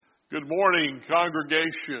Good morning,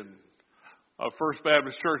 congregation of First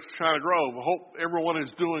Baptist Church, China Grove. I hope everyone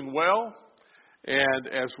is doing well. And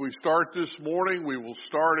as we start this morning, we will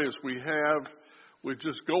start as we have with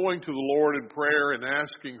just going to the Lord in prayer and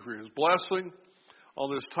asking for His blessing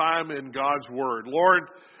on this time in God's Word. Lord,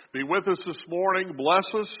 be with us this morning. Bless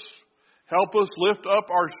us. Help us lift up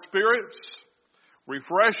our spirits.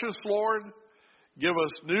 Refresh us, Lord. Give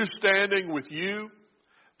us new standing with You,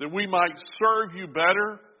 that we might serve You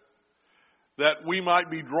better, that we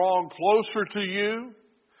might be drawn closer to You,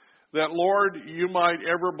 that, Lord, You might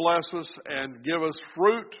ever bless us and give us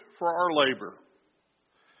fruit for our labor.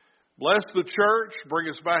 Bless the church, bring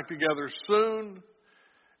us back together soon,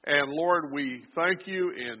 and Lord, we thank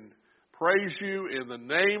You and praise You in the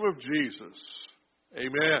name of Jesus.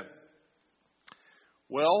 Amen.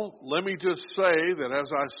 Well, let me just say that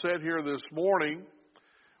as I said here this morning,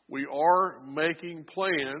 we are making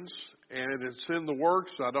plans, and it's in the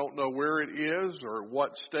works. I don't know where it is or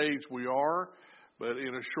what stage we are, but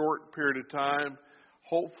in a short period of time,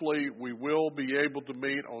 hopefully we will be able to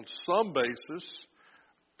meet on some basis,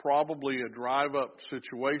 probably a drive-up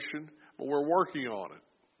situation, but we're working on it,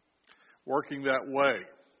 working that way.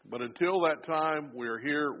 But until that time, we're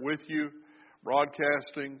here with you,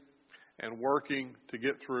 broadcasting and working to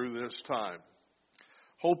get through this time.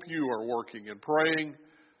 Hope you are working and praying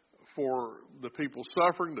for the people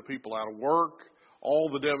suffering, the people out of work, all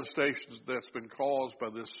the devastations that's been caused by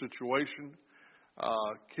this situation.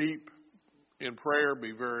 Keep in prayer,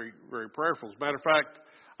 be very, very prayerful. As a matter of fact,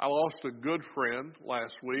 I lost a good friend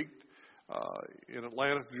last week in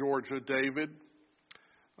Atlanta, Georgia, David.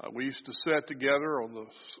 We used to sit together on the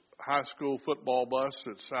high school football bus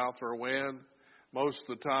at South Irwan most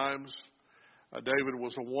of the times. David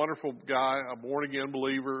was a wonderful guy, a born-again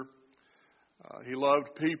believer. He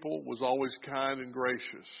loved people, was always kind and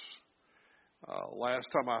gracious. Last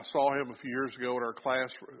time I saw him a few years ago at our class,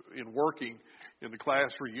 in the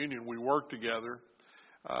class reunion, we worked together.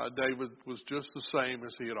 David was just the same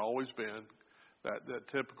as he had always been, that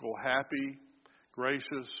typical happy,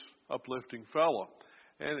 gracious, uplifting fellow.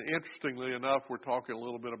 And interestingly enough, we're talking a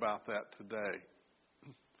little bit about that today.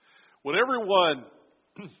 Would everyone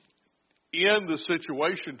in the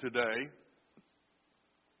situation today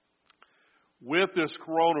with this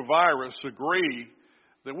coronavirus agree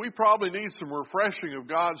that we probably need some refreshing of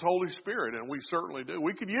God's Holy Spirit, and we certainly do.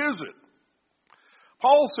 We could use it.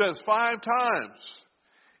 Paul says 5 times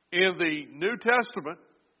in the New Testament,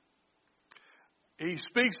 he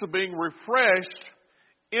speaks of being refreshed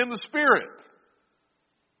in the Spirit.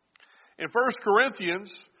 In 1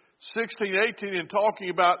 Corinthians 16:18, in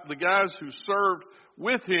talking about the guys who served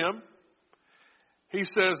with him, he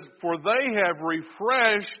says, "For they have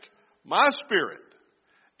refreshed my spirit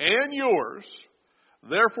and yours,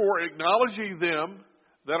 therefore acknowledging them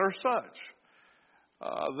that are such."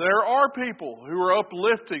 There are people who are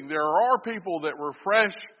uplifting. There are people that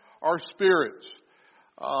refresh our spirits.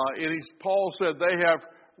 Paul said, they have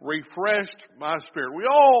refreshed my spirit. We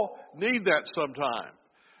all need that sometime.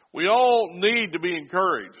 We all need to be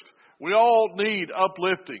encouraged. We all need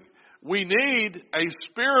uplifting. We need a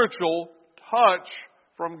spiritual touch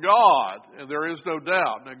from God, and there is no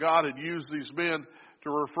doubt. Now, God had used these men to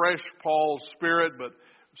refresh Paul's spirit, but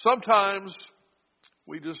sometimes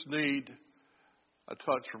we just need a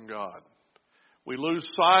touch from God. We lose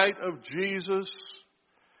sight of Jesus.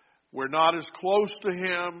 We're not as close to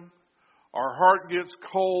Him. Our heart gets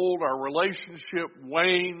cold. Our relationship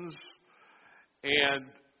wanes. And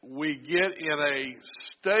we get in a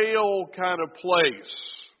stale kind of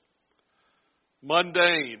place,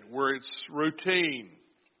 mundane, where it's routine.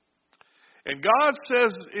 And God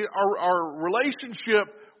says our relationship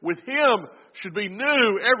with Him should be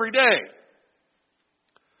new every day.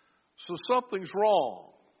 So something's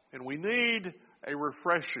wrong, and we need a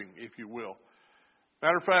refreshing, if you will.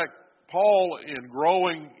 Matter of fact, Paul, in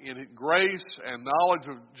growing in grace and knowledge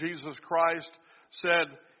of Jesus Christ, said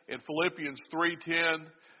in Philippians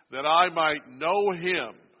 3:10, that I might know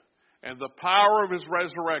Him and the power of His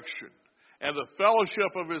resurrection and the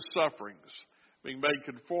fellowship of His sufferings, being made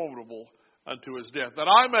conformable unto His death, that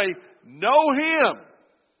I may know Him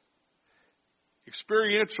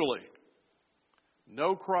experientially,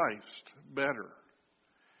 know Christ better.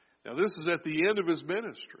 Now, this is at the end of His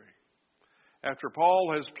ministry. After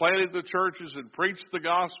Paul has planted the churches and preached the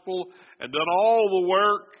gospel and done all the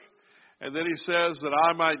work, and then he says that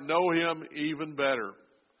I might know Him even better.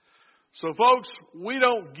 So, folks, we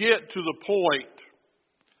don't get to the point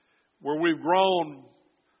where we've grown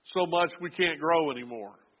so much we can't grow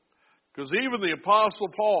anymore. Because even the Apostle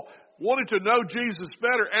Paul wanted to know Jesus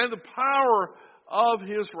better and the power of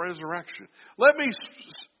His resurrection. Let me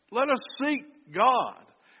Let us seek God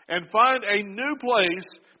and find a new place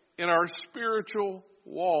in our spiritual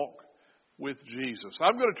walk with Jesus.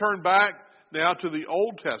 I'm going to turn back now to the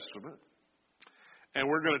Old Testament, and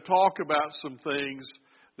we're going to talk about some things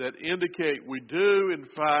that indicate we do, in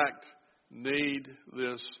fact, need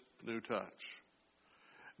this new touch.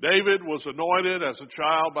 David was anointed as a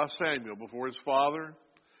child by Samuel before his father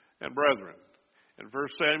and brethren in 1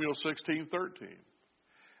 Samuel 16:13.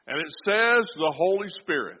 And it says the Holy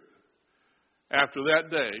Spirit, after that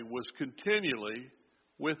day, was continually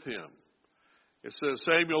with him. It says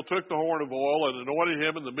Samuel took the horn of oil and anointed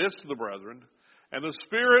him in the midst of the brethren, and the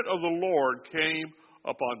Spirit of the Lord came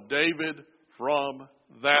upon David from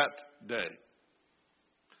that day.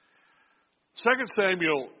 2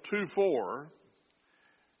 Samuel 2:4,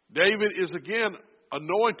 David is again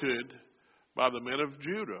anointed by the men of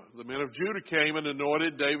Judah. The men of Judah came and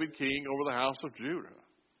anointed David king over the house of Judah.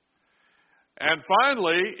 And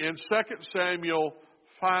finally, in 2 Samuel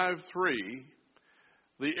 5:3,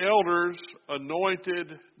 the elders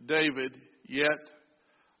anointed David yet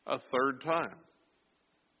a third time.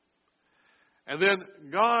 And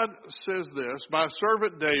then God says this, my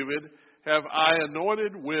servant David have I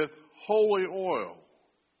anointed with holy oil.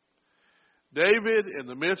 David, in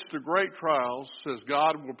the midst of great trials, says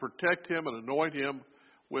God will protect him and anoint him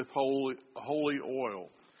with holy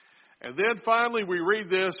oil. And then finally we read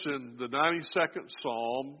this in the 92nd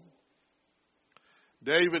Psalm.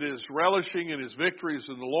 David is relishing in his victories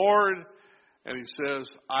in the Lord, and he says,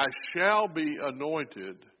 I shall be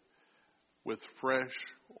anointed with fresh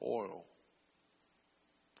oil.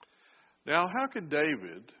 Now, how can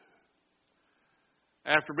David,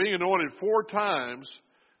 after being anointed 4 times,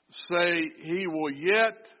 say he will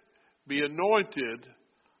yet be anointed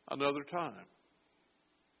another time?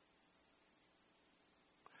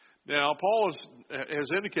 Now, Paul has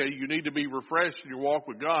indicated you need to be refreshed in your walk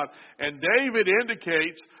with God. And David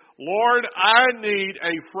indicates, Lord, I need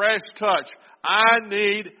a fresh touch. I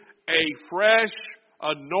need a fresh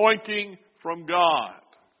anointing from God.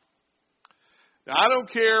 Now, I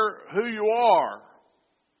don't care who you are.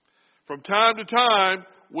 From time to time,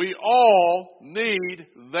 we all need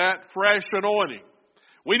that fresh anointing.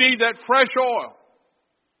 We need that fresh oil.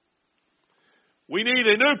 We need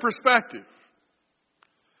a new perspective.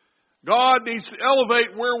 God needs to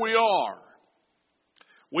elevate where we are.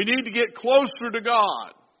 We need to get closer to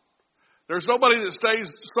God. There's nobody that stays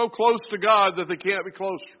so close to God that they can't be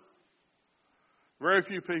closer. Very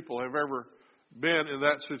few people have ever been in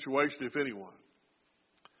that situation, if anyone.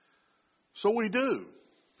 So we do.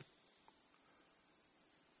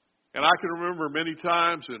 And I can remember many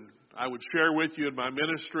times, and I would share with you in my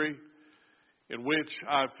ministry, in which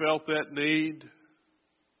I felt that need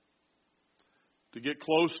to get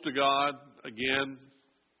close to God again.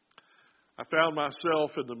 I found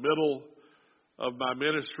myself in the middle of my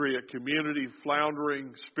ministry at Community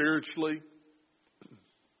floundering spiritually.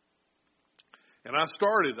 And I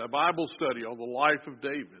started a Bible study on the life of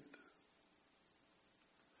David.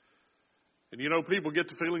 And you know, people get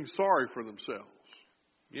to feeling sorry for themselves.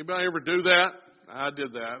 Anybody ever do that? I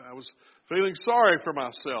did that. I was feeling sorry for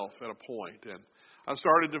myself at a point, and I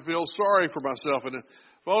started to feel sorry for myself. And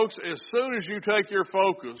folks, as soon as you take your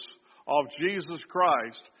focus off Jesus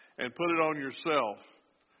Christ and put it on yourself,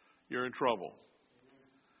 you're in trouble.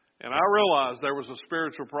 And I realized there was a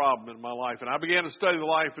spiritual problem in my life, and I began to study the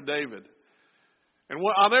life of David. And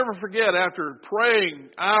I'll never forget, after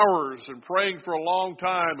praying hours and praying for a long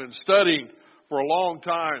time and studying for a long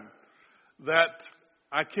time, that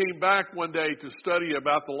I came back one day to study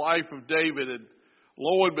about the life of David, and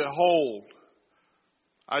lo and behold,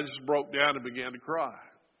 I just broke down and began to cry.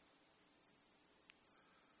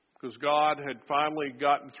 Because God had finally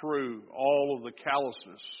gotten through all of the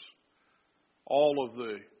callousness,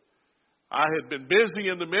 I had been busy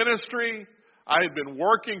in the ministry, I had been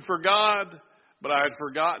working for God, but I had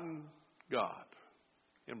forgotten God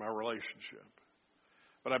in my relationship.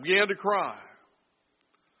 But I began to cry.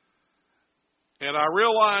 And I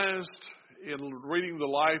realized in reading the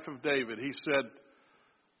life of David, he said,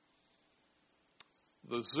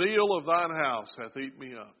 the zeal of thine house hath eaten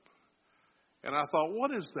me up. And I thought, what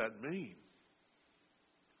does that mean?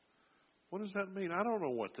 What does that mean? I don't know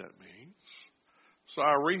what that means. So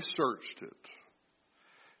I researched it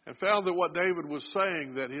and found that what David was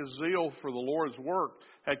saying, that his zeal for the Lord's work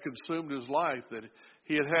had consumed his life, that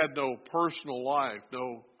he had had no personal life,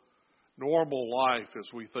 no normal life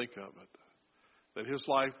as we think of it. That his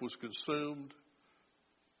life was consumed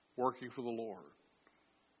working for the Lord.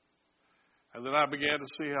 And then I began to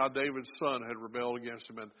see how David's son had rebelled against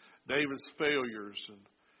him, and David's failures, and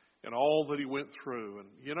and all that he went through.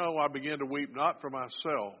 And, I began to weep not for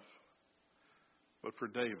myself, but for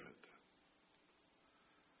David.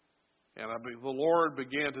 And the Lord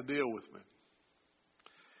began to deal with me.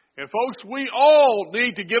 And folks, we all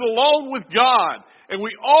need to get alone with God. And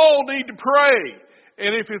we all need to pray.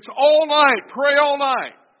 And if it's all night, pray all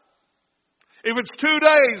night. If it's 2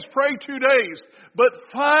 days, pray 2 days. But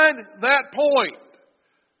find that point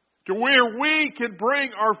to where we can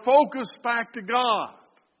bring our focus back to God.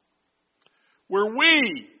 Where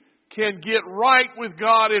we can get right with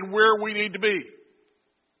God and where we need to be.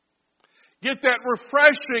 Get that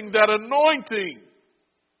refreshing, that anointing.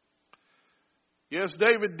 Yes,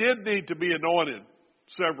 David did need to be anointed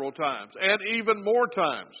several times, and even more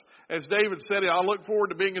times. As David said, I look forward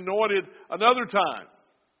to being anointed another time.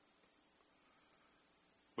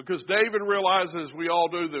 Because David realizes, we all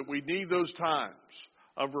do, that we need those times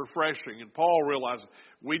of refreshing. And Paul realizes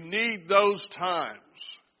we need those times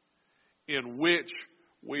in which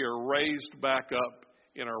we are raised back up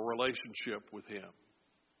in our relationship with Him.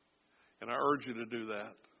 And I urge you to do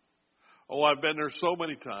that. Oh, I've been there so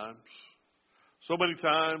many times. So many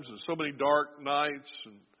times and so many dark nights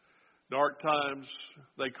and dark times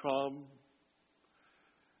they come.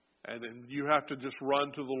 And then you have to just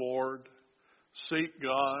run to the Lord. Seek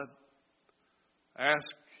God. Ask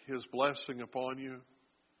His blessing upon you.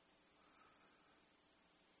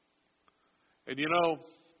 And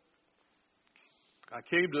I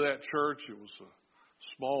came to that church. It was a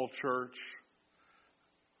small church,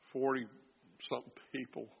 40-something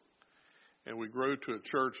people. And we grew to a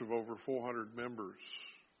church of over 400 members,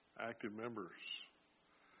 active members.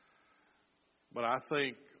 But I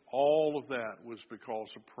think all of that was because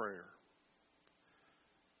of prayer.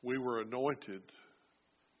 We were anointed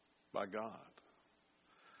by God.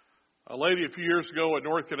 A lady a few years ago at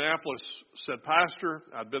North Kannapolis said, Pastor,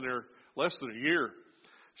 I'd been there less than a year.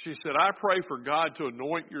 She said, I pray for God to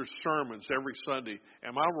anoint your sermons every Sunday.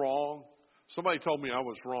 Am I wrong? Somebody told me I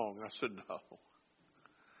was wrong. I said, no.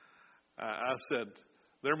 I said,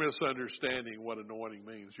 they're misunderstanding what anointing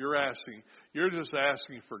means. You're just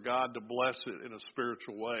asking for God to bless it in a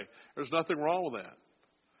spiritual way. There's nothing wrong with that.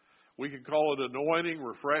 We can call it anointing,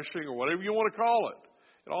 refreshing, or whatever you want to call it.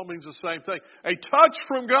 It all means the same thing. A touch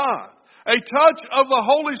from God. A touch of the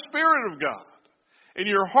Holy Spirit of God in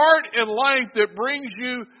your heart and life that brings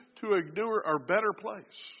you to a newer or better place.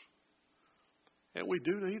 And we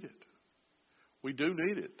do need it. We do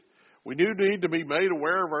need it. We do need to be made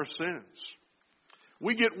aware of our sins.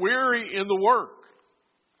 We get weary in the work.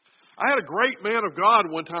 I had a great man of God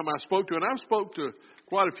one time I spoke to, and I spoke to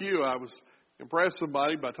quite a few. I was impressed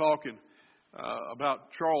somebody by talking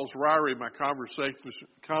about Charles Ryrie, my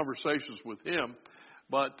conversations with him.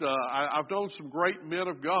 But I've known some great men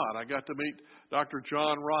of God. I got to meet Dr.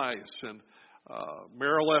 John Rice and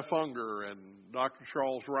Merrill F. Unger and Dr.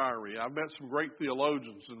 Charles Ryrie. I've met some great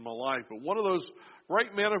theologians in my life. But one of those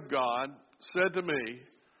great men of God said to me,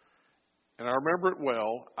 and I remember it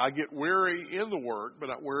well, I get weary in the work, but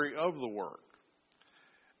not weary of the work.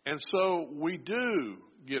 And so we do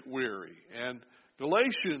get weary. And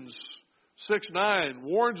Galatians 6:9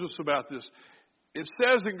 warns us about this. It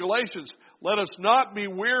says in Galatians, let us not be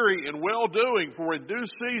weary in well-doing, for in due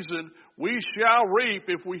season we shall reap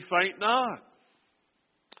if we faint not.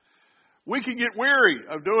 We can get weary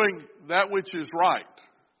of doing that which is right.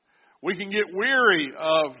 We can get weary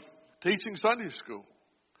of teaching Sunday school.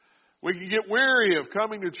 We can get weary of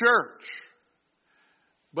coming to church.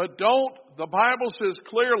 But the Bible says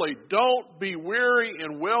clearly, don't be weary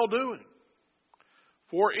in well-doing.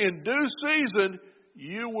 For in due season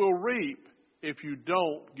you will reap if you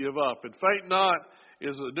don't give up. And faint not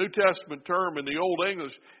is a New Testament term in the Old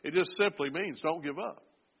English. It just simply means don't give up.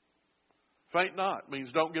 Faint not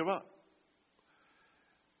means don't give up.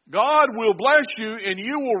 God will bless you and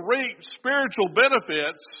you will reap spiritual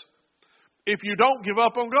benefits if you don't give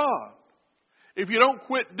up on God. If you don't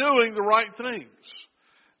quit doing the right things.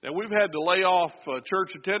 Now, we've had to lay off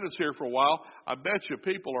church attendance here for a while. I bet you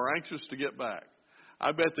people are anxious to get back.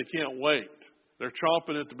 I bet they can't wait. They're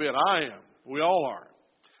chomping at the bit. I am. We all are.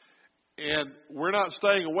 And we're not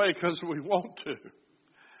staying away because we want to.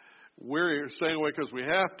 We're staying away because we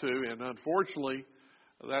have to. And unfortunately,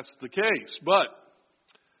 that's the case. But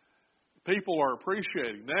people are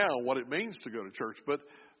appreciating now what it means to go to church. But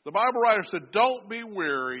the Bible writer said, don't be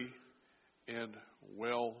weary in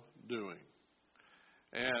well-doing.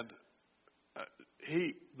 And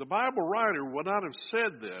the Bible writer would not have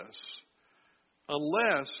said this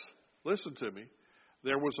unless, listen to me,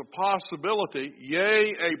 there was a possibility,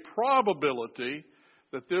 yea, a probability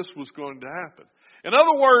that this was going to happen. In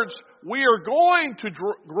other words, we are going to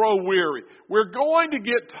grow weary. We're going to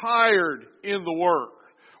get tired in the work.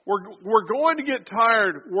 We're going to get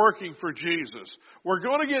tired working for Jesus. We're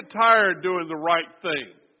going to get tired doing the right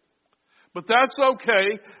thing. But that's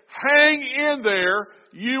okay. Hang in there.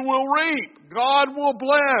 You will reap. God will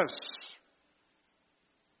bless.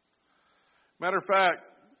 Matter of fact,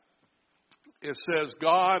 it says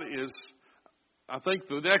God is, I think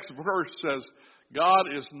the next verse says, God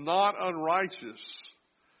is not unrighteous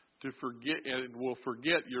to forget and will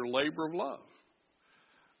forget your labor of love.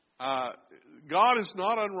 God is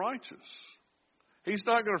not unrighteous. He's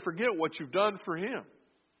not going to forget what you've done for Him.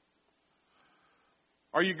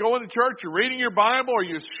 Are you going to church? Are you reading your Bible? Are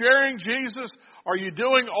you sharing Jesus? Are you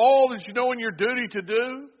doing all that you know in your duty to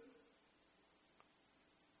do?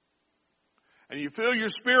 And you feel your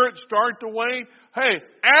spirit start to wane? Hey,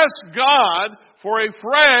 ask God for a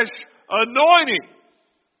fresh anointing.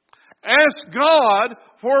 Ask God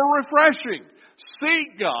for a refreshing.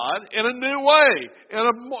 Seek God in a new way,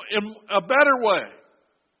 in a better way.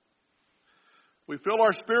 We feel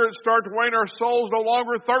our spirits start to wane. Our souls no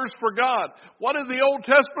longer thirst for God. What did the Old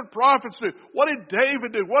Testament prophets do? What did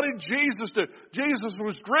David do? What did Jesus do? Jesus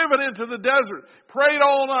was driven into the desert, prayed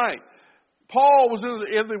all night. Paul was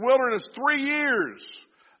in the wilderness 3 years.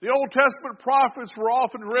 The Old Testament prophets were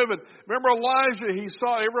often driven. Remember Elijah,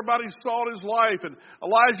 everybody saw his life, and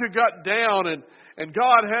Elijah got down, and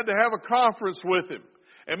God had to have a conference with him.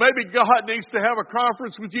 And maybe God needs to have a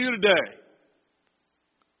conference with you today.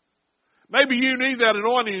 Maybe you need that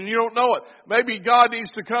anointing and you don't know it. Maybe God needs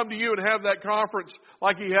to come to you and have that conference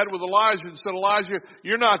like He had with Elijah and said, Elijah,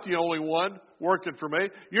 you're not the only one working for me.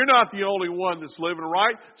 You're not the only one that's living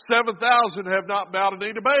right. 7,000 have not bowed a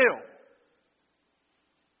knee to Baal.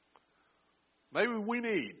 Maybe we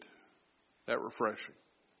need that refreshing.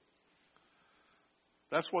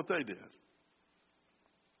 That's what they did.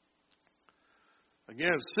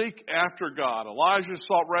 Again, seek after God. Elijah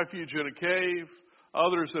sought refuge in a cave,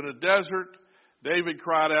 others in a desert. David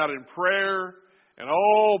cried out in prayer. And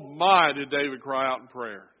oh my, did David cry out in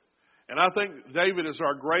prayer. And I think David is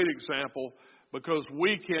our great example because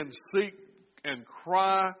we can seek and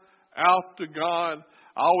cry out to God.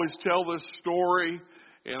 I always tell this story,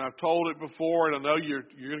 and I've told it before, and I know you're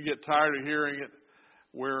going to get tired of hearing it,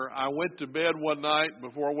 where I went to bed one night.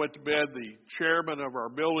 Before I went to bed, the chairman of our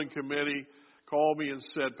building committee called me and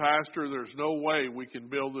said, Pastor, there's no way we can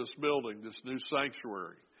build this building, this new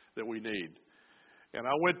sanctuary that we need. And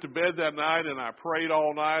I went to bed that night and I prayed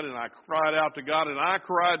all night and I cried out to God and I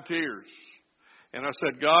cried tears. And I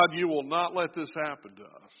said, God, you will not let this happen to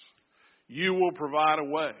us. You will provide a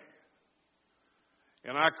way.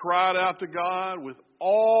 And I cried out to God with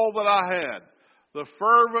all that I had, the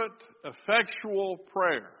fervent, effectual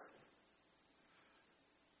prayer.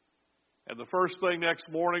 And the first thing next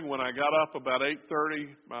morning when I got up about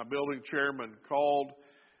 8:30, my building chairman called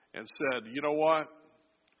and said, you know what?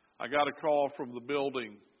 I got a call from the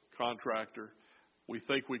building contractor. We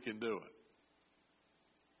think we can do it.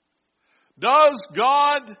 Does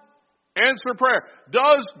God answer prayer?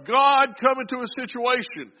 Does God come into a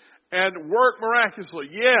situation and work miraculously?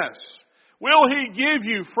 Yes. Will He give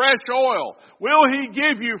you fresh oil? Will He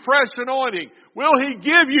give you fresh anointing? Will He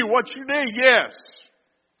give you what you need? Yes.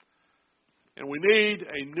 And we need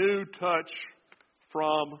a new touch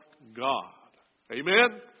from God.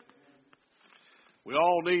 Amen? We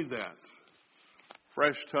all need that.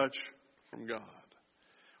 Fresh touch from God.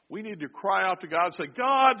 We need to cry out to God and say,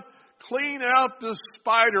 God, clean out the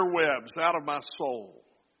spider webs out of my soul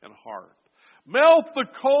and heart. Melt the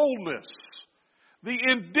coldness, the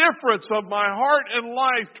indifference of my heart and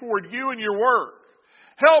life toward you and your work.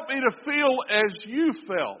 Help me to feel as you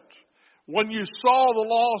felt when you saw the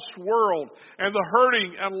lost world and the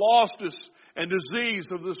hurting and lostness and disease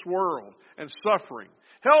of this world and suffering.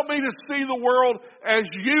 Help me to see the world as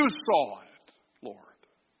you saw it, Lord.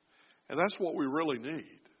 And that's what we really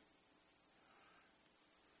need.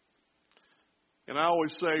 And I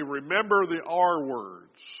always say, remember the R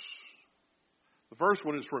words. The first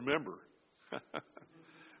one is remember.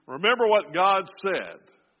 Remember what God said.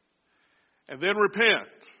 And then repent.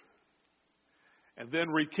 And then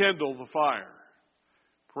rekindle the fire.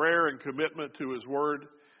 Prayer and commitment to His Word.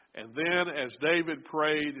 And then, as David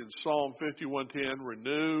prayed in Psalm 51:10,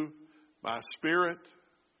 renew my spirit.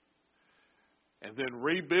 And then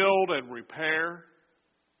rebuild and repair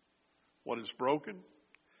what is broken.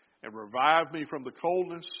 And revive me from the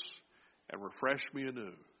coldness. And refresh me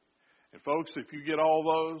anew. And folks, if you get all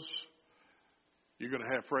those, you're going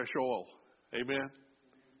to have fresh oil. Amen?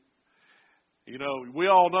 You know, we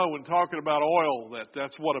all know when talking about oil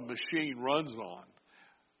that's what a machine runs on.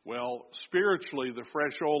 Well, spiritually, the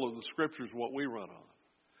fresh oil of the Scripture is what we run on.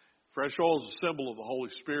 Fresh oil is a symbol of the Holy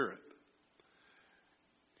Spirit.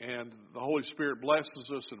 And the Holy Spirit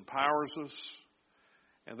blesses us and empowers us,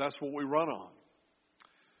 and that's what we run on.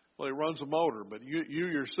 Well, it runs a motor, but you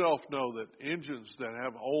yourself know that engines that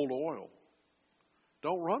have old oil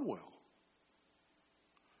don't run well.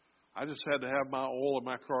 I just had to have my oil in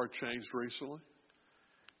my car changed recently,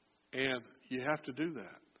 and you have to do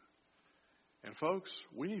that. And folks,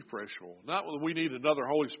 we need fresh oil. Not that we need another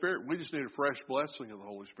Holy Spirit. We just need a fresh blessing of the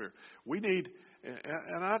Holy Spirit. We need,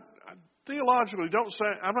 and I theologically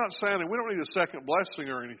I'm not saying that we don't need a second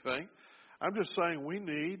blessing or anything. I'm just saying we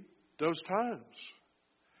need those times.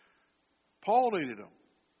 Paul needed them.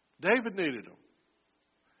 David needed them.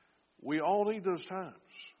 We all need those times.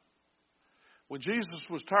 When Jesus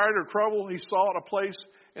was tired of trouble, he sought a place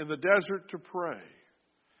in the desert to pray.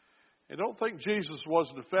 And don't think Jesus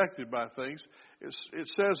wasn't affected by things. It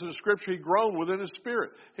says in the Scripture he groaned within his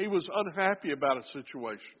spirit. He was unhappy about a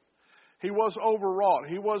situation. He was overwrought.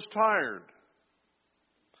 He was tired.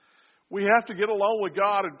 We have to get alone with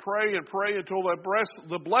God and pray until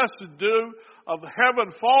the blessed dew of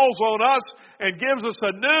heaven falls on us and gives us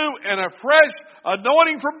a new and a fresh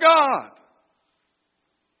anointing from God.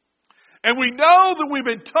 And we know that we've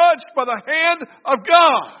been touched by the hand of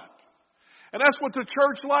God. And that's what the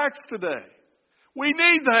church lacks today. We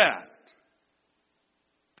need that.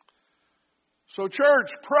 So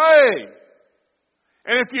church, pray.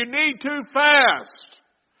 And if you need to, fast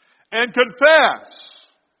and confess.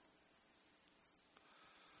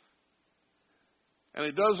 And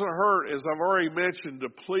it doesn't hurt, as I've already mentioned, to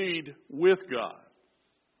plead with God.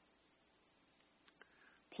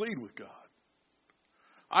 Plead with God.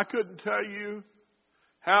 I couldn't tell you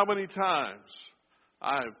how many times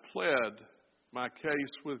I have pled my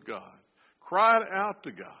case with God, cried out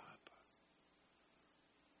to God.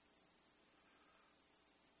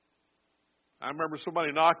 I remember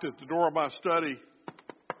somebody knocked at the door of my study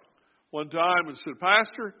one time and said,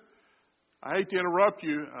 "Pastor, I hate to interrupt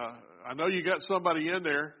you. I know you got somebody in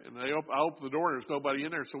there." And I opened the door and there's nobody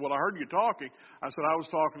in there. So, "Well, I heard you talking." I said, "I was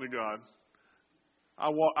talking to God." I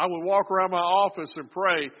would walk around my office and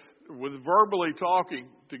pray with verbally talking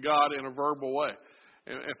to God in a verbal way.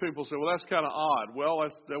 And people say, "Well, that's kind of odd." Well,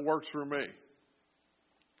 that works for me.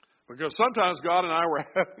 Because sometimes God and I were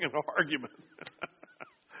having an argument.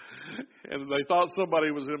 And they thought somebody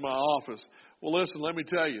was in my office. Well, listen, let me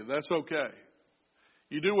tell you, that's okay.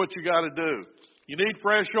 You do what you got to do. You need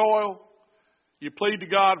fresh oil, you plead to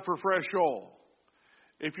God for fresh oil.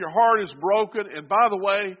 If your heart is broken, and by the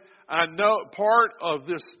way, I know part of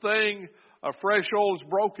this thing of fresh oil is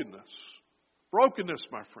brokenness. Brokenness,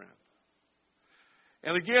 my friend.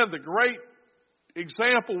 And again, the great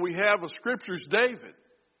example we have of Scripture is David.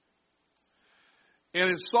 And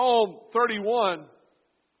in Psalm 31,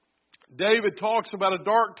 David talks about a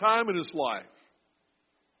dark time in his life.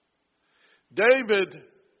 David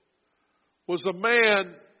was a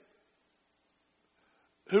man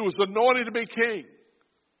who was anointed to be king.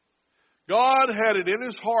 God had it in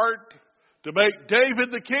his heart to make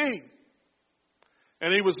David the king.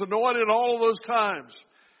 And he was anointed all of those times.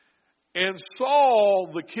 And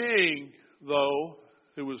Saul, the king, though,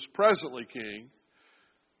 who was presently king,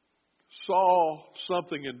 saw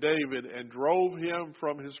something in David and drove him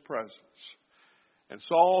from his presence. And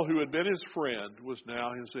Saul, who had been his friend, was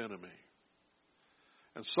now his enemy.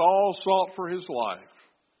 And Saul sought for his life.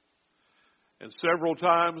 And several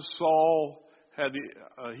times Saul had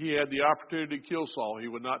the opportunity to kill Saul. He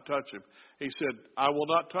would not touch him. He said, "I will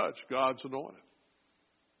not touch God's anointed."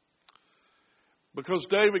 Because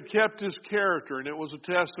David kept his character, and it was a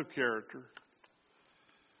test of character,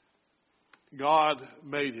 God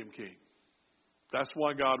made him king. That's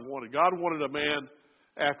why God wanted. God wanted a man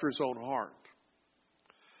after his own heart.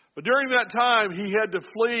 But during that time, he had to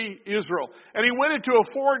flee Israel. And he went into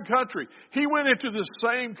a foreign country. He went into the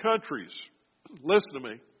same countries, listen to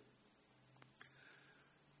me,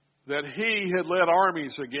 that he had led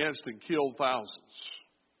armies against and killed thousands.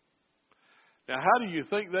 Now, how do you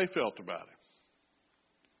think they felt about him?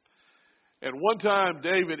 At one time,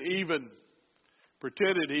 David even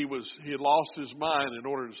pretended he had lost his mind in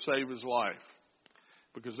order to save his life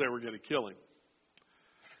because they were going to kill him.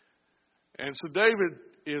 And so David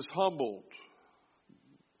is humbled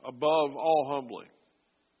above all humbling.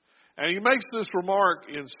 And he makes this remark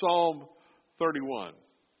in Psalm 31.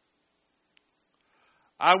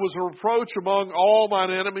 "I was a reproach among all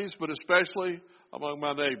mine enemies, but especially among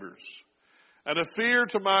my neighbors, and a fear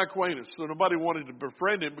to my acquaintance." So nobody wanted to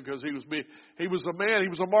befriend him because he was a man. He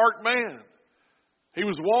was a marked man. He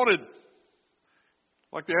was wanted.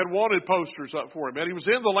 Like they had wanted posters up for him. And he was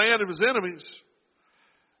in the land of his enemies,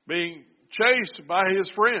 being chased by his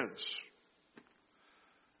friends.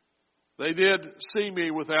 They did see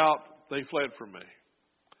me without, they fled from me.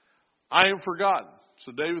 I am forgotten.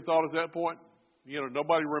 So David thought at that point,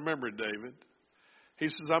 nobody remembered David. He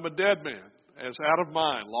says, I'm a dead man, as out of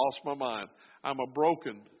mind, lost my mind. I'm a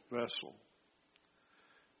broken vessel.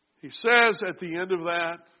 He says at the end of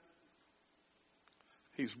that,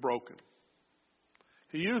 he's broken.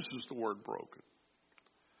 He uses the word broken.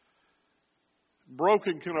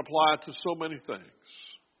 Broken can apply to so many things.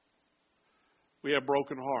 We have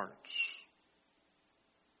broken hearts.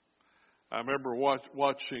 I remember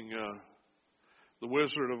watching The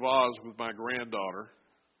Wizard of Oz with my granddaughter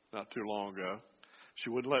not too long ago. She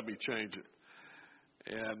wouldn't let me change it.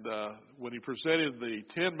 And when he presented the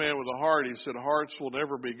Tin Man with a heart, he said, hearts will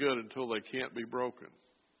never be good until they can't be broken.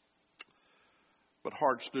 But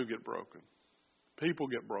hearts do get broken. People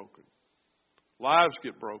get broken. Lives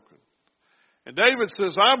get broken. And David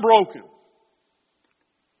says, I'm broken.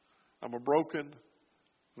 I'm a broken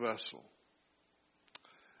vessel.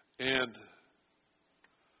 And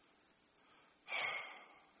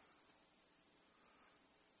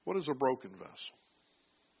what is a broken vessel?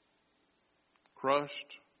 Crushed,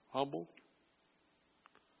 humbled?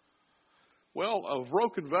 Well, a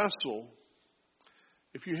broken vessel,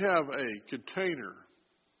 if you have a container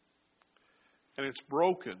and it's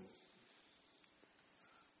broken,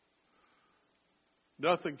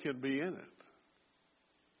 nothing can be in it.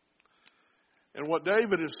 And what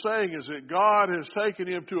David is saying is that God has taken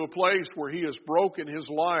him to a place where he has broken his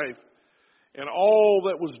life, and all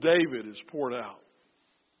that was David is poured out.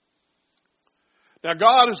 Now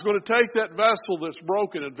God is going to take that vessel that's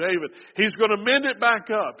broken in David. He's going to mend it back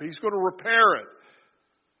up. He's going to repair it.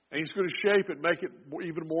 And he's going to shape it, make it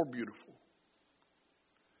even more beautiful.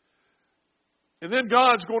 And then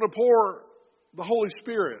God's going to pour the Holy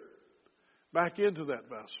Spirit back into that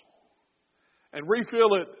vessel and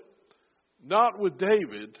refill it, not with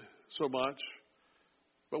David so much,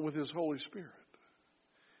 but with His Holy Spirit.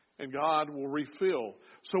 And God will refill.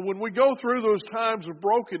 So when we go through those times of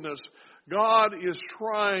brokenness, God is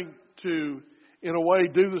trying to, in a way,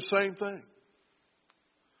 do the same thing.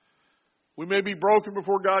 We may be broken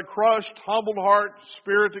before God, crushed, humbled heart,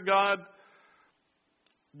 spirit to God.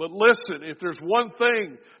 But listen, if there's one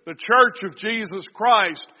thing the Church of Jesus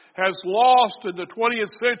Christ has lost in the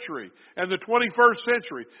 20th century and the 21st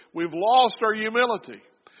century, we've lost our humility.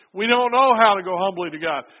 We don't know how to go humbly to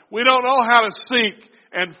God. We don't know how to seek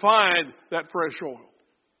and find that fresh oil.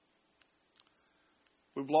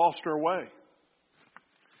 We've lost our way.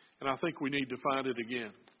 And I think we need to find it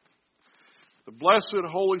again. The blessed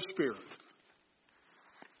Holy Spirit.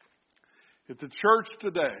 If the church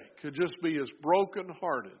today could just be as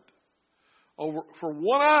brokenhearted for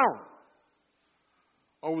 1 hour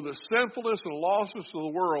over the sinfulness and lostness of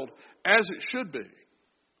the world as it should be,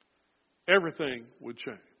 everything would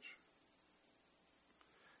change.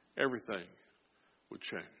 Everything would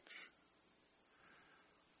change.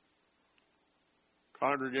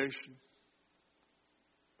 Congregation,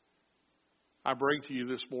 I bring to you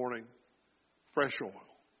this morning fresh oil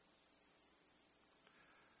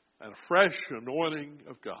and a fresh anointing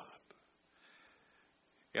of God.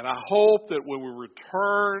 And I hope that when we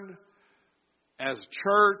return as a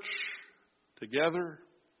church together,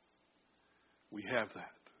 we have that.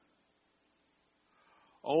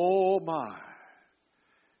 Oh my,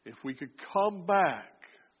 if we could come back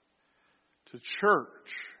to church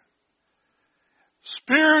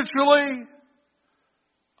spiritually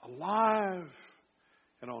alive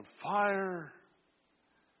and on fire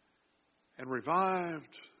and revived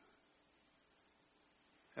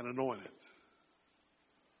and anointed.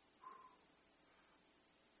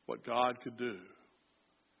 What God could do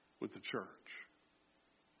with the church.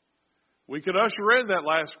 We could usher in that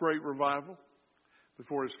last great revival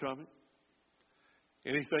before His coming.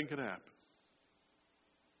 Anything can happen.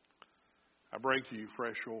 I bring to you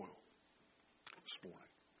fresh oil this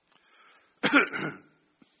morning.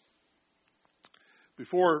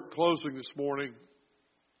 Before closing this morning,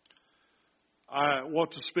 I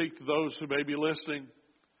want to speak to those who may be listening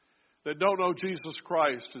that don't know Jesus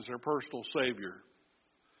Christ as their personal Savior.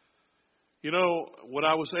 You know, when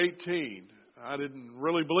I was 18, I didn't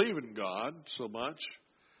really believe in God so much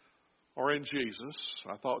or in Jesus.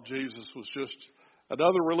 I thought Jesus was just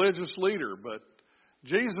another religious leader, but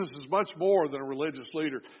Jesus is much more than a religious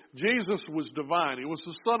leader. Jesus was divine. He was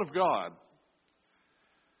the Son of God.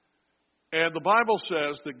 And the Bible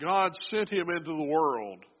says that God sent Him into the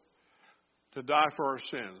world to die for our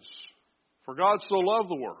sins. For God so loved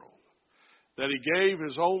the world that He gave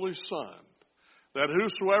His only Son, that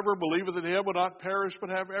whosoever believeth in him will not perish but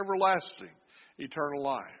have everlasting, eternal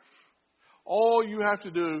life. All you have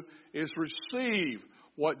to do is receive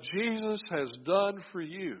what Jesus has done for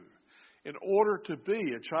you in order to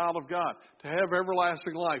be a child of God, to have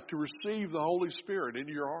everlasting life, to receive the Holy Spirit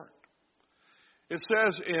into your heart. It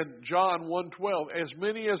says in John 1:12, as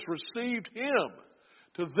many as received him,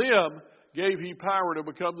 to them gave he power to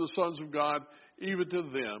become the sons of God, even to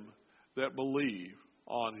them that believe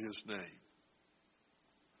on his name.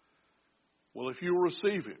 Well, if you will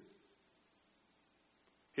receive him,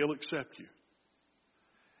 he'll accept you.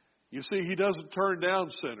 You see, he doesn't turn down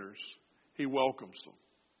sinners. He welcomes them.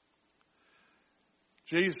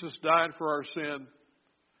 Jesus died for our sin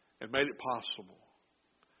and made it possible.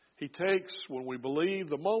 He takes, when we believe,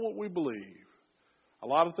 the moment we believe, a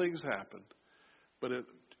lot of things happen. But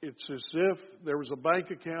it's as if there was a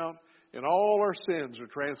bank account and all our sins are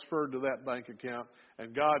transferred to that bank account,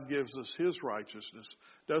 and God gives us his righteousness.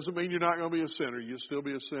 Doesn't mean you're not going to be a sinner. You'll still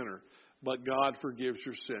be a sinner. But God forgives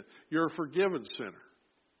your sin. You're a forgiven sinner.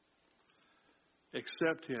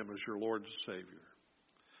 Accept him as your Lord and Savior.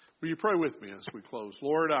 Will you pray with me as we close?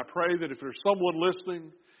 Lord, I pray that if there's someone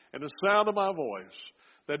listening and the sound of my voice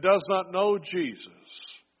that does not know Jesus,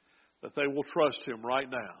 that they will trust him right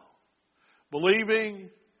now, believing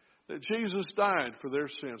that Jesus died for their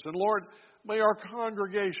sins. And Lord, may our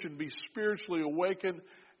congregation be spiritually awakened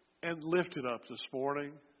and lifted up this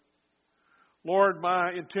morning. Lord,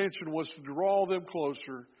 my intention was to draw them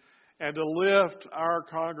closer and to lift our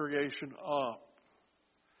congregation up,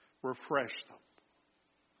 refresh them.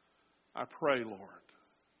 I pray, Lord,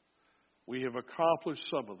 we have accomplished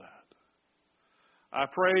some of that. I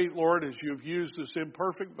pray, Lord, as you've used this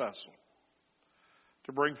imperfect vessel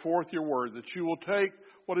to bring forth your word, that you will take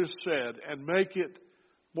what is said and make it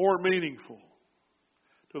more meaningful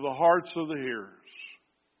to the hearts of the hearers.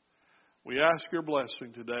 We ask your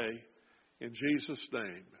blessing today in Jesus'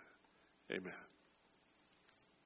 name. Amen.